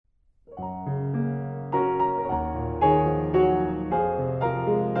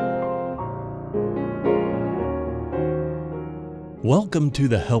Welcome to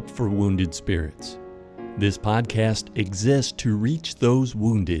the Help for Wounded Spirits. This podcast exists to reach those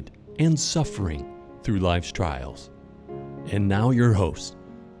wounded and suffering through life's trials. And now your hosts,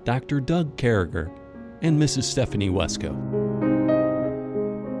 Dr. Doug Carragher and Mrs. Stephanie Wesco.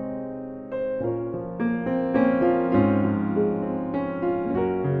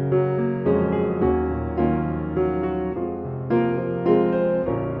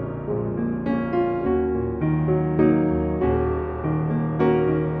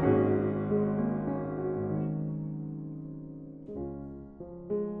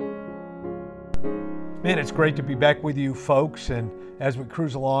 Man, it's great to be back with you folks, and as we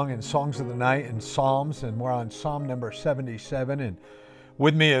cruise along in Songs of the Night and Psalms, and we're on Psalm number 77, and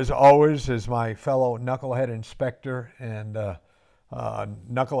with me as always is my fellow Knucklehead Inspector and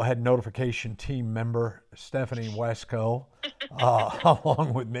Knucklehead Notification Team member, Stephanie Wesco,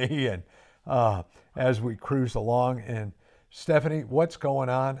 along with me, and as we cruise along. And Stephanie, what's going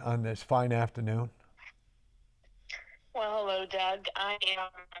on this fine afternoon? Well, hello, Doug. I am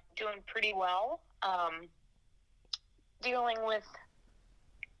doing pretty well. Dealing with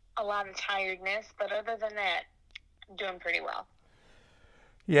a lot of tiredness, but other than that, I'm doing pretty well.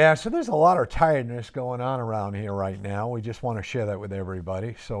 Yeah, so there's a lot of tiredness going on around here right now. We just want to share that with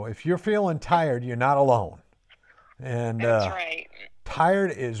everybody. So if you're feeling tired, you're not alone. And that's right.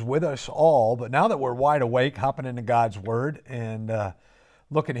 Tired is with us all, but now that we're wide awake, hopping into God's Word and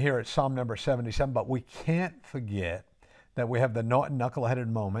looking here at Psalm number 77, but we can't forget that we have the Norton Knuckleheaded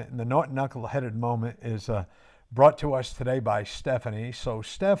Moment, and the Norton Knuckleheaded Moment is brought to us today by Stephanie. So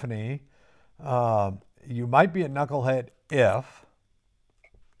Stephanie, you might be a knucklehead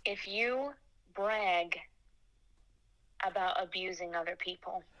if you brag about abusing other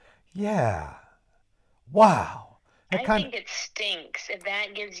people. Yeah. Wow. I think it stinks if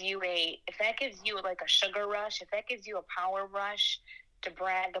that gives you like a sugar rush, if that gives you a power rush to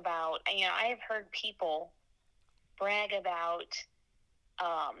brag about. You know, I have heard people brag about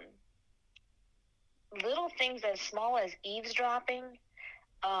little things as small as eavesdropping,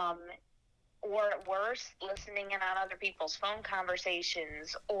 or worse, listening in on other people's phone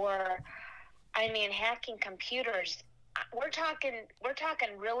conversations, or hacking computers. We're talking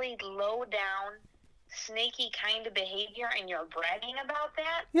really low down, snaky kind of behavior, and you're bragging about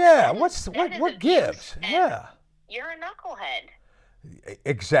that. Yeah, what gives? Yeah, you're a knucklehead.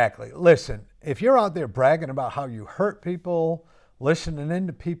 Exactly. Listen, if you're out there bragging about how you hurt people, listening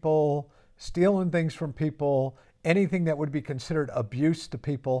into people, stealing things from people, anything that would be considered abuse to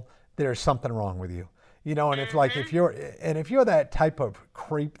people, there's something wrong with you. You know, and if you're that type of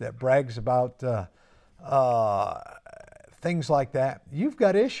creep that brags about things like that, you've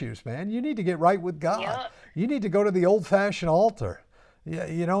got issues, man. You need to get right with God. Yep. You need to go to the old-fashioned altar. Yeah,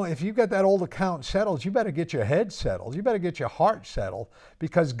 you know, if you've got that old account settled, you better get your head settled. You better get your heart settled,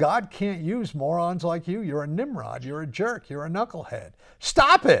 because God can't use morons like you. You're a Nimrod. You're a jerk. You're a knucklehead.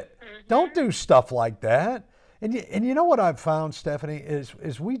 Stop it. Mm-hmm. Don't do stuff like that. And you know what I've found, Stephanie,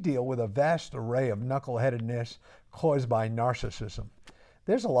 is we deal with a vast array of knuckleheadedness caused by narcissism.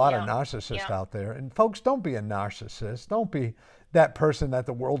 There's a lot of narcissists out there. And folks, don't be a narcissist. Don't be that person that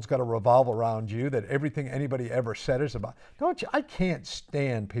the world's got to revolve around you, that everything anybody ever said is about. I can't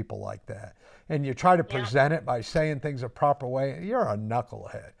stand people like that. And you try to present it by saying things a proper way. You're a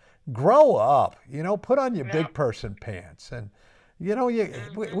knucklehead. Grow up, put on your big person pants. And,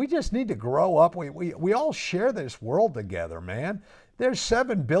 we just need to grow up. We all share this world together, man. There's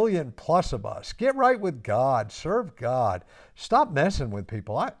 7 billion plus of us. Get right with God. Serve God. Stop messing with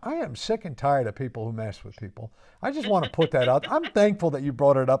people. I am sick and tired of people who mess with people. I just want to put that out. I'm thankful that you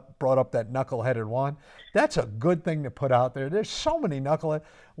brought up that knuckleheaded one. That's a good thing to put out there. There's so many knuckleheads.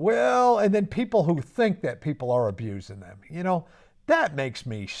 Well, and then people who think that people are abusing them. That makes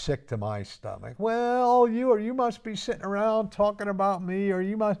me sick to my stomach. Well, you must be sitting around talking about me, or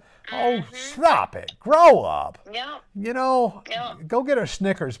you must. Oh, stop it. Grow up. Yeah. Go get a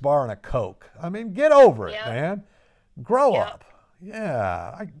Snickers bar and a Coke. Get over it, man. Grow up.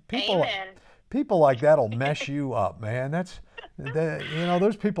 Yeah. People like that'll mess you up, man.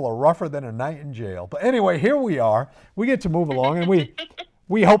 Those people are rougher than a night in jail. But anyway, here we are. We get to move along, and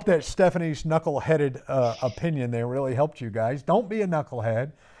we hope that Stephanie's knuckleheaded opinion there really helped you guys. Don't be a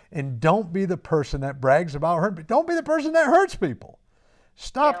knucklehead, and don't be the person that brags about hurt. Don't be the person that hurts people.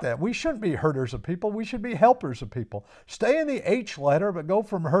 Stop that. We shouldn't be hurters of people. We should be helpers of people. Stay in the H letter, but go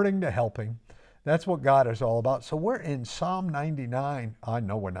from hurting to helping. That's what God is all about. So we're in Psalm 99. I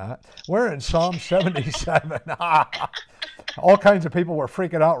know we're not. We're in Psalm 77. All kinds of people were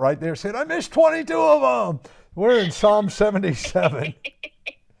freaking out right there, saying, I missed 22 of them. We're in Psalm 77.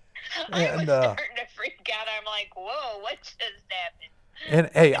 I was starting to freak out. I'm like, whoa, what just happened? And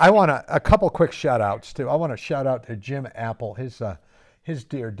hey, I want a couple quick shout outs too. I want to shout out to Jim Apple. His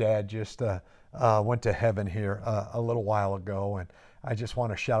dear dad just went to heaven here a little while ago, and I just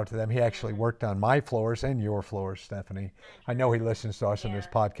want to shout out to them. He actually worked on my floors and your floors, Stephanie. I know he listens to us in this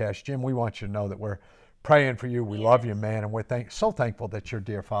podcast. Jim, we want you to know that we're praying for you. We love you, man, and we're so thankful that your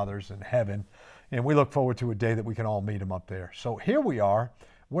dear Father's in heaven, and we look forward to a day that we can all meet him up there. So here we are.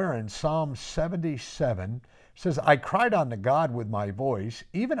 We're in Psalm 77. It says, I cried unto God with my voice,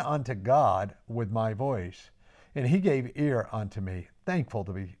 even unto God with my voice, and he gave ear unto me. Thankful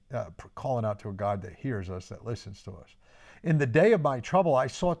to be calling out to a God that hears us, that listens to us. In the day of my trouble I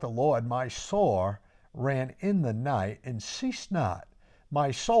sought the Lord. My sore ran in the night and ceased not.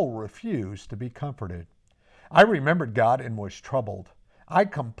 My soul refused to be comforted. I remembered God and was troubled. I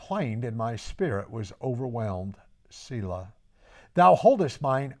complained and my spirit was overwhelmed. Selah. Thou holdest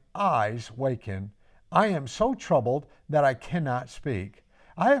mine eyes waken. I am so troubled that I cannot speak.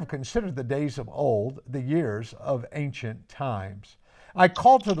 I have considered the days of old, the years of ancient times. I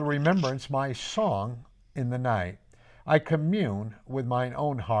call to the remembrance my song in the night. I commune with mine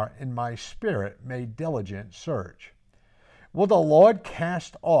own heart, and my spirit made diligent search. Will the Lord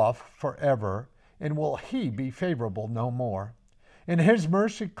cast off forever, and will he be favorable no more? In his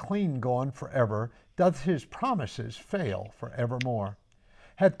mercy clean gone forever, doth his promises fail forevermore?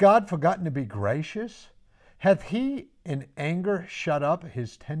 Hath God forgotten to be gracious? Hath he in anger shut up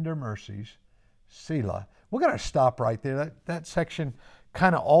his tender mercies? Selah. We're going to stop right there. That section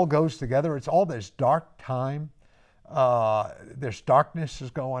kind of all goes together. It's all this dark time. There's darkness is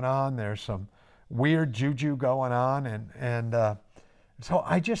going on. There's some weird juju going on. And so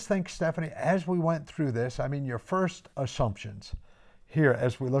I just think, Stephanie, as we went through this, I mean, your first assumptions here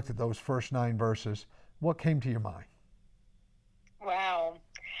as we looked at those first 9 verses, what came to your mind? Wow.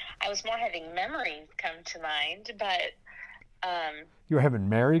 I was more having memories come to mind, but... you were having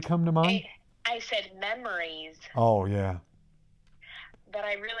Mary come to mind? I said memories. Oh, yeah. But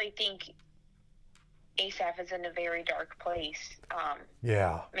I really think Asaph is in a very dark place.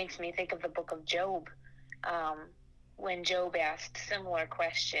 Makes me think of the book of Job, when Job asked similar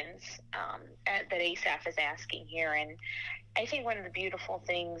questions that Asaph is asking here. And I think one of the beautiful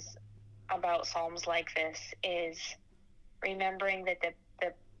things about Psalms like this is remembering that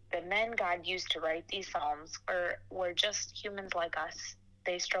the men God used to write these Psalms were just humans like us.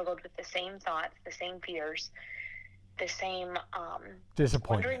 They struggled with the same thoughts, the same fears, the same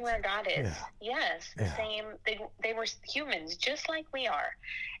wondering where God is. Same. They were humans just like we are,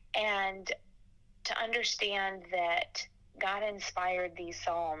 and to understand that God inspired these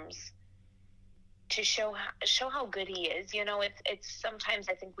Psalms to show how good He is. You know, it's sometimes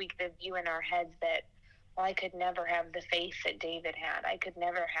I think we get a view in our heads that, well, I could never have the faith that David had. I could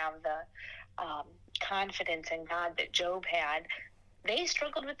never have the confidence in God that Job had. They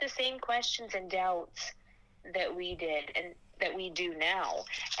struggled with the same questions and doubts that we did and that we do now.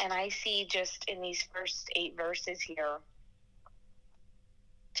 And I see just in these first 8 verses here,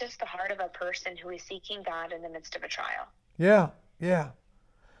 just the heart of a person who is seeking God in the midst of a trial.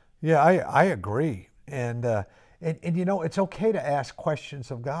 I agree. And you know, it's okay to ask questions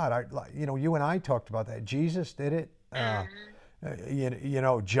of God. You and I talked about that. Jesus did it. You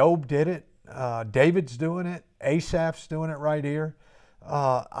know, Job did it. David's doing it. Asaph's doing it right here.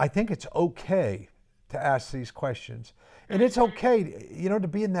 I think it's okay to ask these questions. And it's okay, you know, to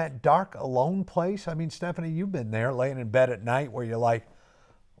be in that dark, alone place. I mean, Stephanie, you've been there laying in bed at night where you're like,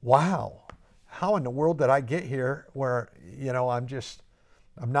 wow, how in the world did I get here where, you know, I'm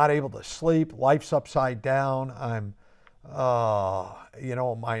not able to sleep. Life's upside down. You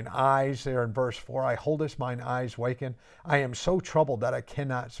know, mine eyes there in verse 4, I holdest mine eyes waken. I am so troubled that I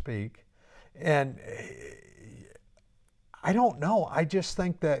cannot speak. And I don't know. I just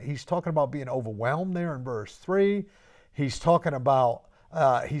think that he's talking about being overwhelmed there in verse 3. He's talking about,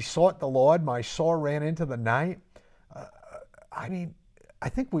 he sought the Lord. My sore ran into the night. I mean, I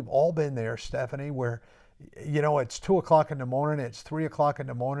think we've all been there, Stephanie, where, you know, it's 2 o'clock in the morning, it's 3 o'clock in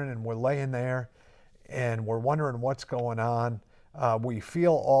the morning, and we're laying there and we're wondering what's going on. We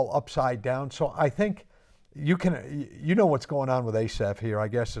feel all upside down. So I think you know what's going on with Asaph here, I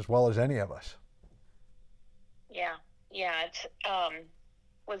guess, as well as any of us. Yeah, it's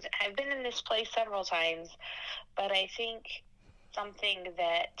I've been in this place several times, but I think something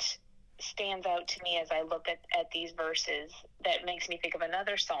that stands out to me as I look at these verses that makes me think of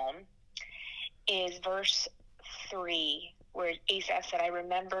another psalm is verse 3, where Asaph said, I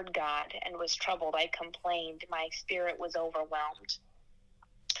remembered God and was troubled. I complained. My spirit was overwhelmed.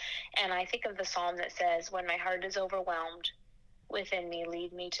 And I think of the psalm that says, when my heart is overwhelmed within me,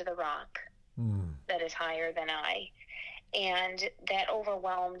 lead me to the rock that is higher than I. And that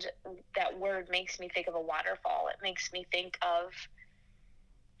overwhelmed, that word makes me think of a waterfall. It makes me think of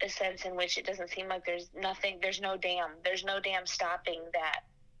a sense in which it doesn't seem like there's no dam stopping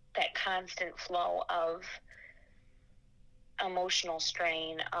that constant flow of emotional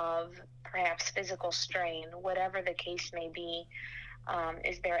strain, of perhaps physical strain, whatever the case may be.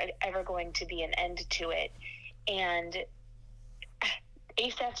 Is there ever going to be an end to it? And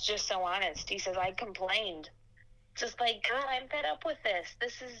Asaph's just so honest. He says, I complained. Just like, God, I'm fed up with this.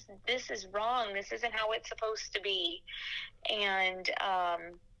 This is wrong. This isn't how it's supposed to be. And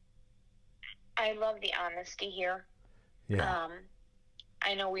I love the honesty here. Yeah.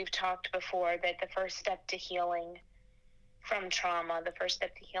 I know we've talked before that the first step to healing from trauma, the first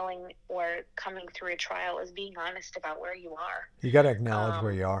step to healing or coming through a trial is being honest about where you are. You got to acknowledge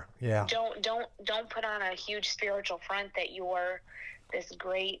where you are. Yeah. Don't put on a huge spiritual front that you're this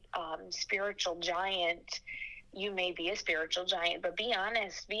great spiritual giant. You may be a spiritual giant, but be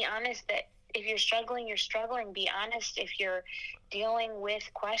honest. Be honest that if you're struggling, you're struggling. Be honest if you're dealing with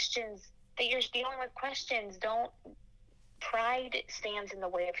questions, that you're dealing with questions. Pride stands in the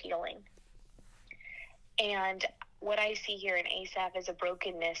way of healing. And what I see here in Asaph is a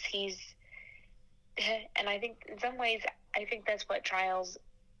brokenness. And I think in some ways, I think that's what trials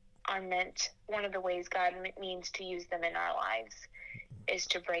are meant. One of the ways God means to use them in our lives is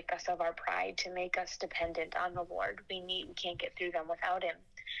to break us of our pride, to make us dependent on the Lord. We can't get through them without him.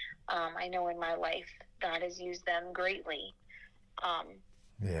 I know in my life, God has used them greatly.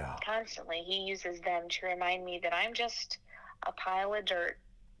 Constantly. He uses them to remind me that I'm just a pile of dirt,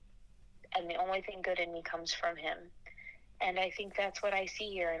 and the only thing good in me comes from him. And I think that's what I see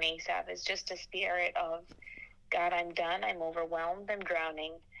here in Asaph, is just a spirit of, God, I'm done, I'm overwhelmed, I'm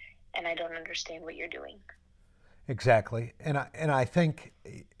drowning, and I don't understand what you're doing. Exactly. And I think,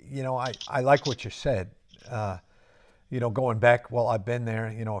 I like what you said. Going back, well, I've been there,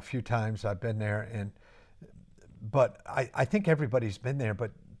 a few times I've been there, but I think everybody's been there, but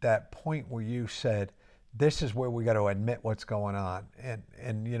that point where you said, this is where we got to admit what's going on.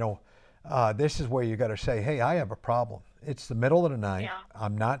 And this is where you got to say, hey, I have a problem. It's the middle of the night. Yeah.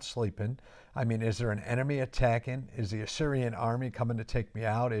 I'm not sleeping. I mean, is there an enemy attacking? Is the Assyrian army coming to take me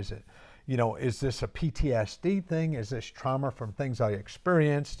out? Is it, is this a PTSD thing? Is this trauma from things I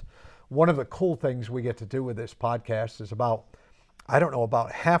experienced? One of the cool things we get to do with this podcast is about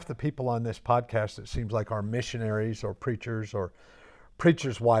half the people on this podcast, it seems like, are missionaries or preachers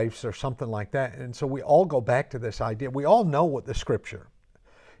wives or something like that. And so we all go back to this idea. We all know what the scripture,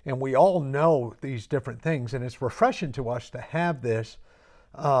 and we all know these different things. And it's refreshing to us to have this,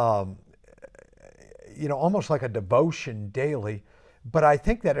 almost like a devotion daily. But I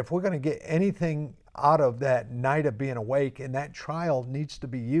think that if we're going to get anything out of that night of being awake, and that trial needs to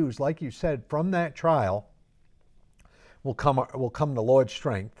be used, like you said, from that trial will come the Lord's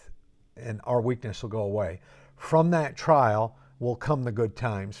strength, and our weakness will go away. From that trial will come the good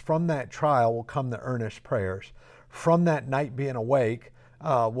times. From that trial will come the earnest prayers. From that night being awake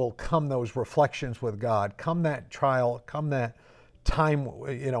will come those reflections with God. Come that trial, come that time,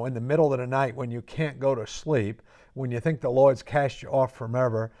 in the middle of the night when you can't go to sleep, when you think the Lord's cast you off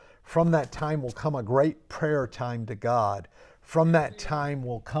forever. From that time will come a great prayer time to God. From that time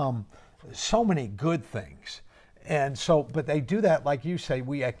will come so many good things. And so, but they do that, like you say,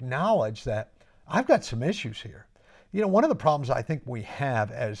 we acknowledge that I've got some issues here. One of the problems I think we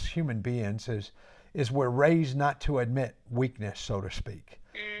have as human beings is we're raised not to admit weakness, so to speak.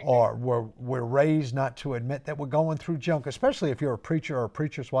 Or we're raised not to admit that we're going through junk, especially if you're a preacher or a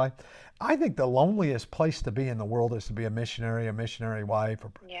preacher's wife. I think the loneliest place to be in the world is to be a missionary wife,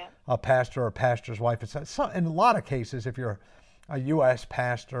 or a pastor or a pastor's wife. In a lot of cases, if you're a U.S.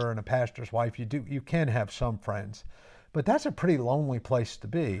 pastor and a pastor's wife, you can have some friends. But that's a pretty lonely place to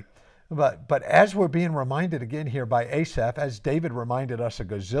be. But as we're being reminded again here by Asaph, as David reminded us a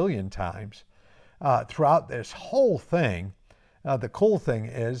gazillion times throughout this whole thing, the cool thing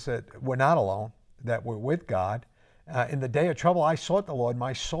is that we're not alone, that we're with God. In the day of trouble, I sought the Lord.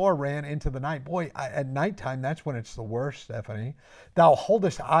 My sore ran into the night. Boy, at nighttime, that's when it's the worst, Stephanie. Thou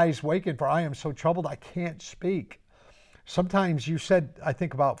holdest eyes waken, for I am so troubled I can't speak. Sometimes you said, I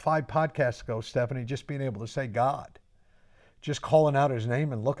think about 5 podcasts ago, Stephanie, just being able to say God. Just calling out his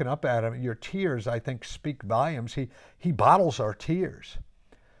name and looking up at him. Your tears, I think, speak volumes. He bottles our tears.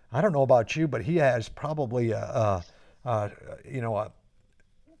 I don't know about you, but he has probably one of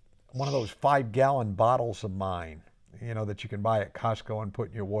those 5-gallon bottles of mine, that you can buy at Costco and put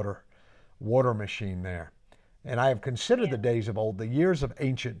in your water machine there. And I have considered the days of old, the years of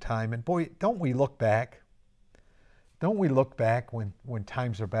ancient time. And boy, don't we look back? Don't we look back when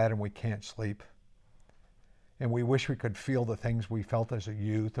times are bad and we can't sleep? and we wish we could feel the things we felt as a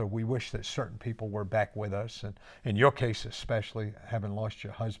youth, or we wish that certain people were back with us, and in your case especially, having lost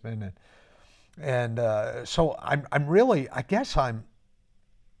your husband. So I'm really, I guess I'm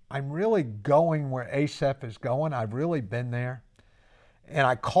really going where Asaph is going. I've really been there. And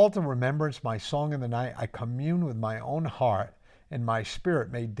I call to remembrance my song in the night. I commune with my own heart, and my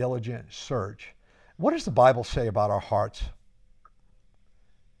spirit made diligent search. What does the Bible say about our hearts?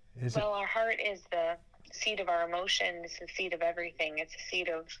 Our heart is the seat of our emotions. It's the seat of everything. It's the seat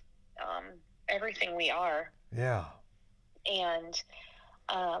of everything we are. Yeah. And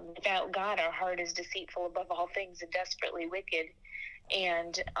without God, our heart is deceitful above all things and desperately wicked.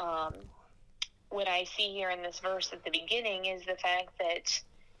 And what I see here in this verse at the beginning is the fact that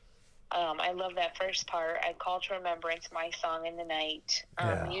I love that first part. I call to remembrance my song in the night.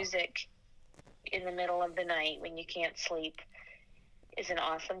 Music in the middle of the night when you can't sleep is an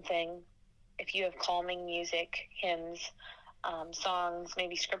awesome thing. If you have calming music, hymns, songs,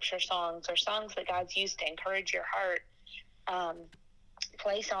 maybe scripture songs, or songs that God's used to encourage your heart,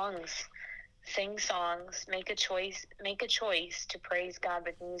 play songs, sing songs, make a choice to praise God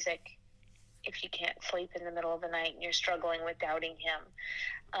with music. If you can't sleep in the middle of the night and you're struggling with doubting him.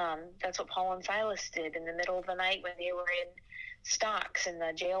 That's what Paul and Silas did in the middle of the night when they were in stocks in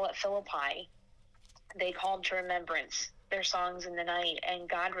the jail at Philippi. They called to remembrance their songs in the night, and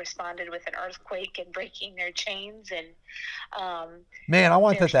God responded with an earthquake and breaking their chains. And man, I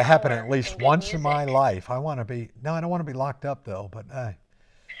want that to happen at least once in my life. I don't want to be locked up though, but hey.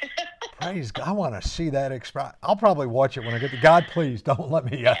 Praise God. I want to see that express. I'll probably watch it when I get to God. Please don't let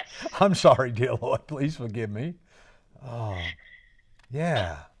me. Yes. I'm sorry, dear Lord. Please forgive me. Oh,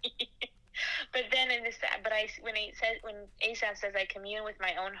 yeah. But then when Asaph says, I commune with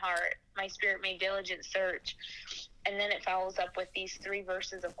my own heart, my spirit made diligent search. And then it follows up with these 3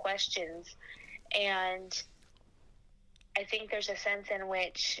 verses of questions. And I think there's a sense in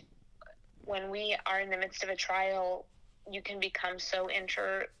which when we are in the midst of a trial, you can become so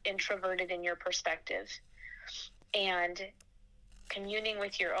introverted in your perspective. And communing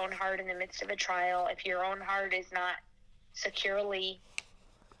with your own heart in the midst of a trial, if your own heart is not securely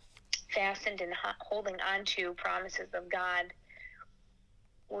fastened and holding on to promises of God,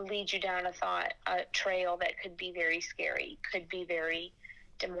 will lead you down a trail that could be very scary, could be very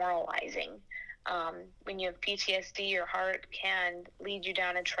demoralizing. When you have PTSD, your heart can lead you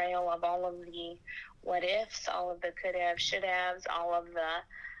down a trail of all of the what ifs, all of the could have, should haves, all of the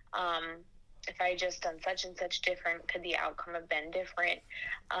if I just done such and such different, could the outcome have been different?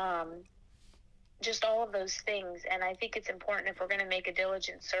 Just all of those things. And I think it's important, if we're going to make a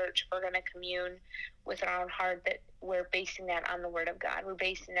diligent search, if we're going to commune with our own heart, that we're basing that on the Word of God. We're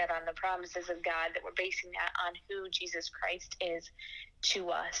basing that on the promises of God, that we're basing that on who Jesus Christ is to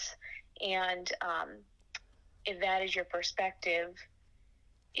us. And if that is your perspective,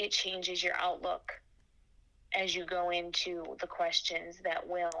 it changes your outlook as you go into the questions that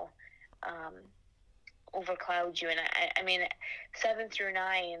will overcloud you. And I mean, 7 through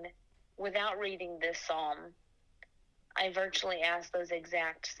 9, without reading this psalm, I virtually asked those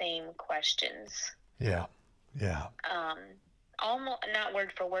exact same questions. Yeah. Almost not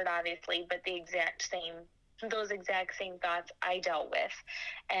word for word, obviously, but those exact same thoughts I dealt with.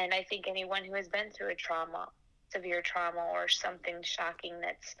 And I think anyone who has been through severe trauma, or something shocking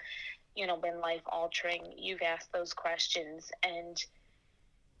that's, been life altering, you've asked those questions, and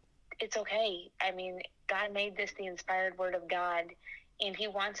it's okay. I mean, God made this the inspired Word of God, and He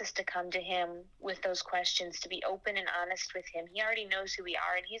wants us to come to Him with those questions, to be open and honest with Him. He already knows who we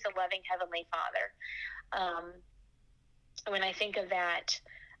are, and He's a loving Heavenly Father. When I think of that,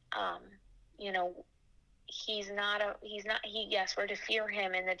 yes, we're to fear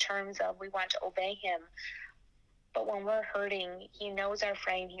Him in the terms of we want to obey Him. But when we're hurting, He knows our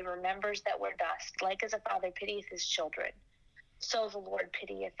frame. He remembers that we're dust. Like as a father pitieth his children, so the Lord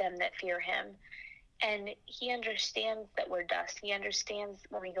pitieth them that fear Him. And He understands that we're dust. He understands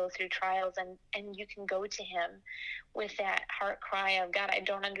when we go through trials, and you can go to Him with that heart cry of, God, I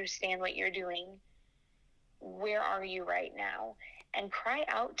don't understand what you're doing. Where are you right now? And cry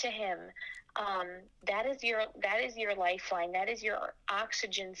out to Him. That is your lifeline. That is your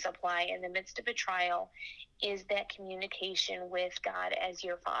oxygen supply in the midst of a trial, is that communication with God as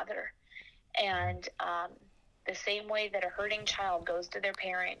your Father. And the same way that a hurting child goes to their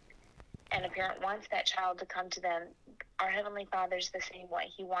parent, and a parent wants that child to come to them, our Heavenly Father's the same way.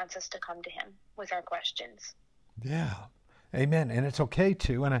 He wants us to come to Him with our questions. Yeah. Amen. And it's okay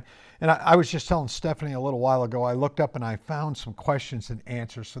to. And I was just telling Stephanie a little while ago, I looked up and I found some questions and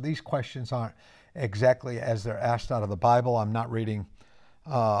answers. So these questions aren't exactly as they're asked out of the Bible. I'm not reading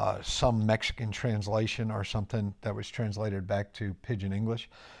some Mexican translation or something that was translated back to Pidgin English.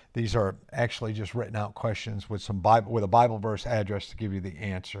 These are actually just written out questions with with a Bible verse address to give you the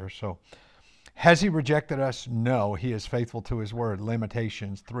answer. So, has he rejected us? No, he is faithful to his word.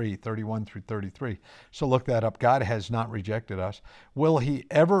 Lamentations 3:31 through 33. So look that up. God has not rejected us. Will he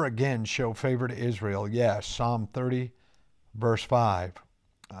ever again show favor to Israel? Yes. Psalm 30, verse 5.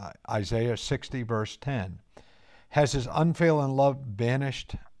 Isaiah 60, verse 10. Has his unfailing love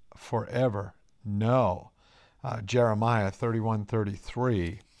vanished forever? No. Jeremiah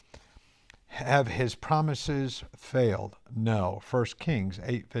 31:33. Have his promises failed? No. 1 Kings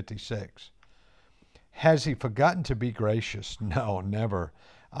 8:56. Has he forgotten to be gracious? No, never.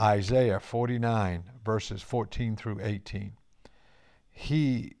 Isaiah 49, verses 14 through 18.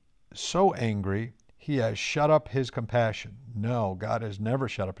 He so angry, he has shut up his compassion. No, God has never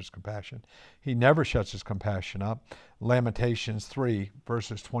shut up his compassion. He never shuts his compassion up. Lamentations 3,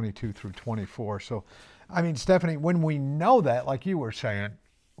 verses 22 through 24. So, I mean, Stephanie, when we know that, like you were saying,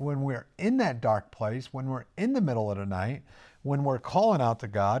 when we're in that dark place, when we're in the middle of the night, when we're calling out to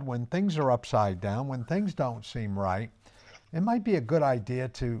God, when things are upside down, when things don't seem right, it might be a good idea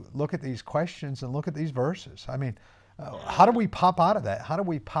to look at these questions and look at these verses. I mean, how do we pop out of that? How do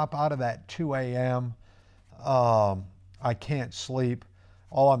we pop out of that 2 a.m., I can't sleep,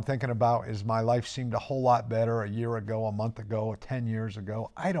 all I'm thinking about is my life seemed a whole lot better a year ago, a month ago, 10 years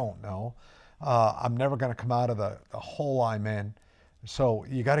ago. I don't know. I'm never going to come out of the hole I'm in. So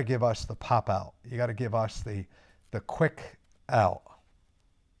you got to give us the pop out. You got to give us the quick out.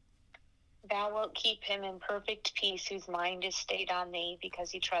 Thou wilt keep him in perfect peace, whose mind is stayed on thee,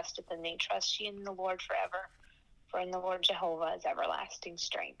 because he trusteth in thee. Trust ye in the Lord forever, for in the Lord Jehovah is everlasting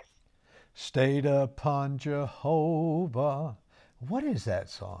strength. Stayed upon Jehovah. What is that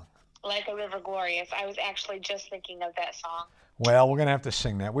song? Like a River Glorious. I was actually just thinking of that song. Well, we're going to have to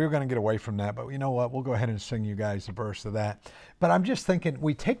sing that. We were going to get away from that, but you know what? We'll go ahead and sing you guys a verse of that. But I'm just thinking,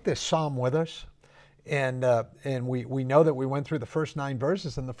 we take this psalm with us, and we know that we went through the first 9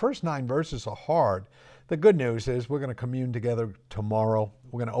 verses, and the first 9 verses are hard. The good news is we're going to commune together tomorrow.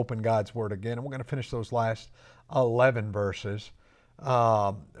 We're going to open God's Word again, and we're going to finish those last 11 verses.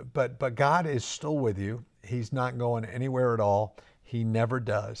 But God is still with you. He's not going anywhere at all. He never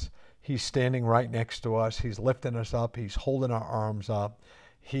does. He's standing right next to us. He's lifting us up. He's holding our arms up.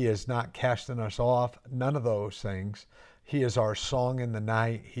 He is not casting us off. None of those things. He is our song in the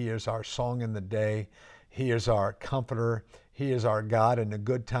night. He is our song in the day. He is our comforter. He is our God in the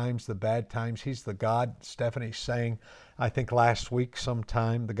good times, the bad times. He's the God, Stephanie sang, I think last week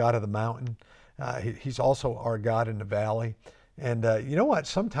sometime, the God of the mountain. He's also our God in the valley. And you know what?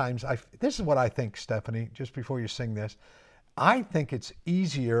 Sometimes, this is what I think, Stephanie, just before you sing this. I think it's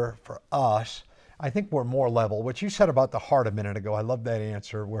easier for us. I think we're more level. What you said about the heart a minute ago, I love that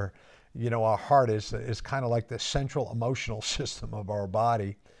answer, where, you know, our heart is kind of like the central emotional system of our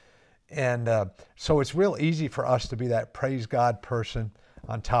body. And so it's real easy for us to be that praise God person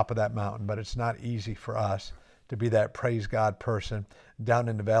on top of that mountain, but it's not easy for us to be that praise God person down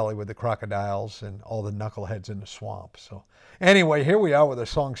in the valley with the crocodiles and all the knuckleheads in the swamp. So anyway, here we are with a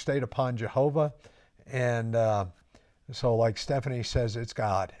song, Stayed Upon Jehovah. And so like Stephanie says, it's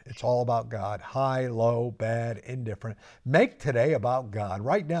God. It's all about God. High, low, bad, indifferent. Make today about God.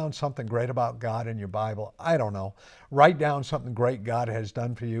 Write down something great about God in your Bible. I don't know. Write down something great God has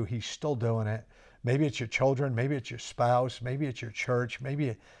done for you. He's still doing it. Maybe it's your children. Maybe it's your spouse. Maybe it's your church.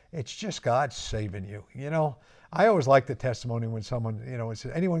 Maybe it's just God saving you. You know, I always like the testimony when someone, you know,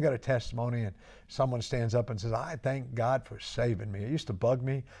 says, anyone got a testimony and someone stands up and says, I thank God for saving me. It used to bug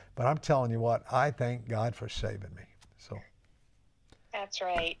me, but I'm telling you what, I thank God for saving me. So. That's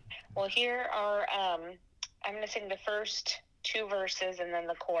right. Well, here are, I'm going to sing the first 2 verses and then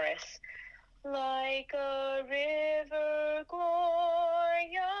the chorus. Like a river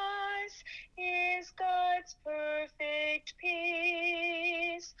glorious is God's perfect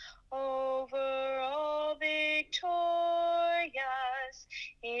peace, over all victorious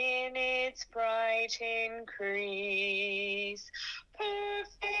in its bright increase.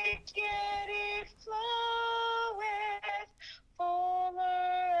 Perfect yet it floweth,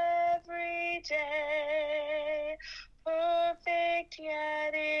 fuller every day. Perfect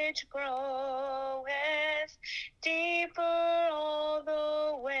yet it groweth, deeper all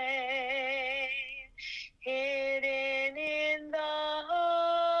the way. Hidden in the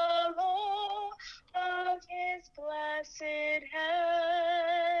hollow of his blessed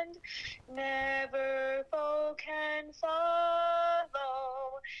hand, never foe can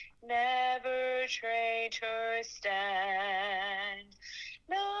follow, never traitor stand.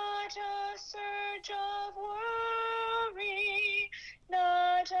 Not a surge of worry, not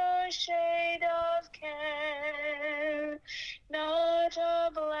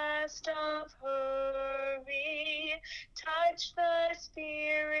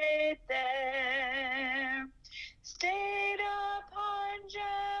Spirit there. Stayed upon Jehovah,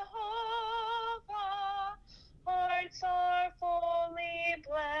 hearts are fully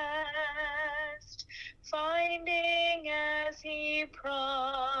blessed, finding as He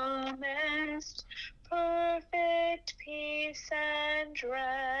promised, perfect peace and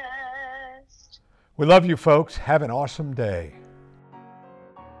rest. We love you, folks. Have an awesome day.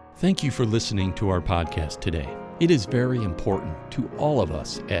 Thank you for listening to our podcast today. It is very important to all of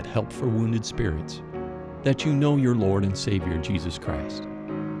us at Help for Wounded Spirits that you know your Lord and Savior, Jesus Christ.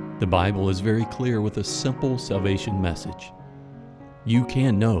 The Bible is very clear with a simple salvation message. You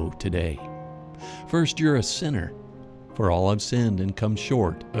can know today. First, you're a sinner, for all have sinned and come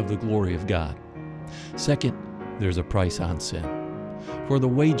short of the glory of God. Second, there's a price on sin, for the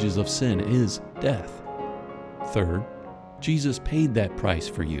wages of sin is death. Third, Jesus paid that price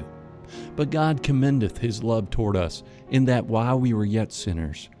for you. But God commendeth His love toward us, in that while we were yet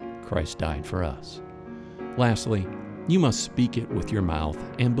sinners, Christ died for us. Lastly, you must speak it with your mouth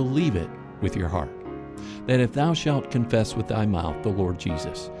and believe it with your heart, that if thou shalt confess with thy mouth the Lord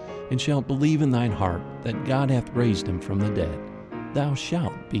Jesus, and shalt believe in thine heart that God hath raised Him from the dead, thou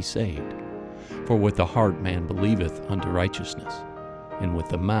shalt be saved. For with the heart man believeth unto righteousness, and with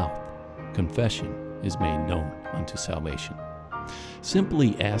the mouth confession is made known unto salvation.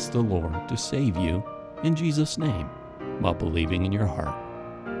 Simply ask the Lord to save you in Jesus' name while believing in your heart,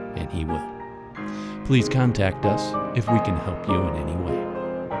 and He will. Please contact us if we can help you in any way.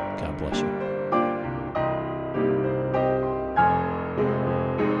 God bless you.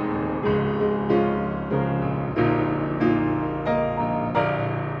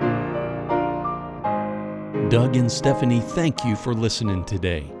 Doug and Stephanie, thank you for listening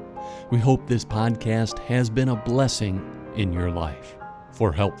today. We hope this podcast has been a blessing in your life.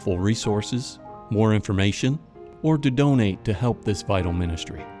 For helpful resources, more information, or to donate to help this vital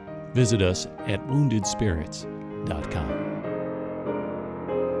ministry, visit us at woundedspirits.com.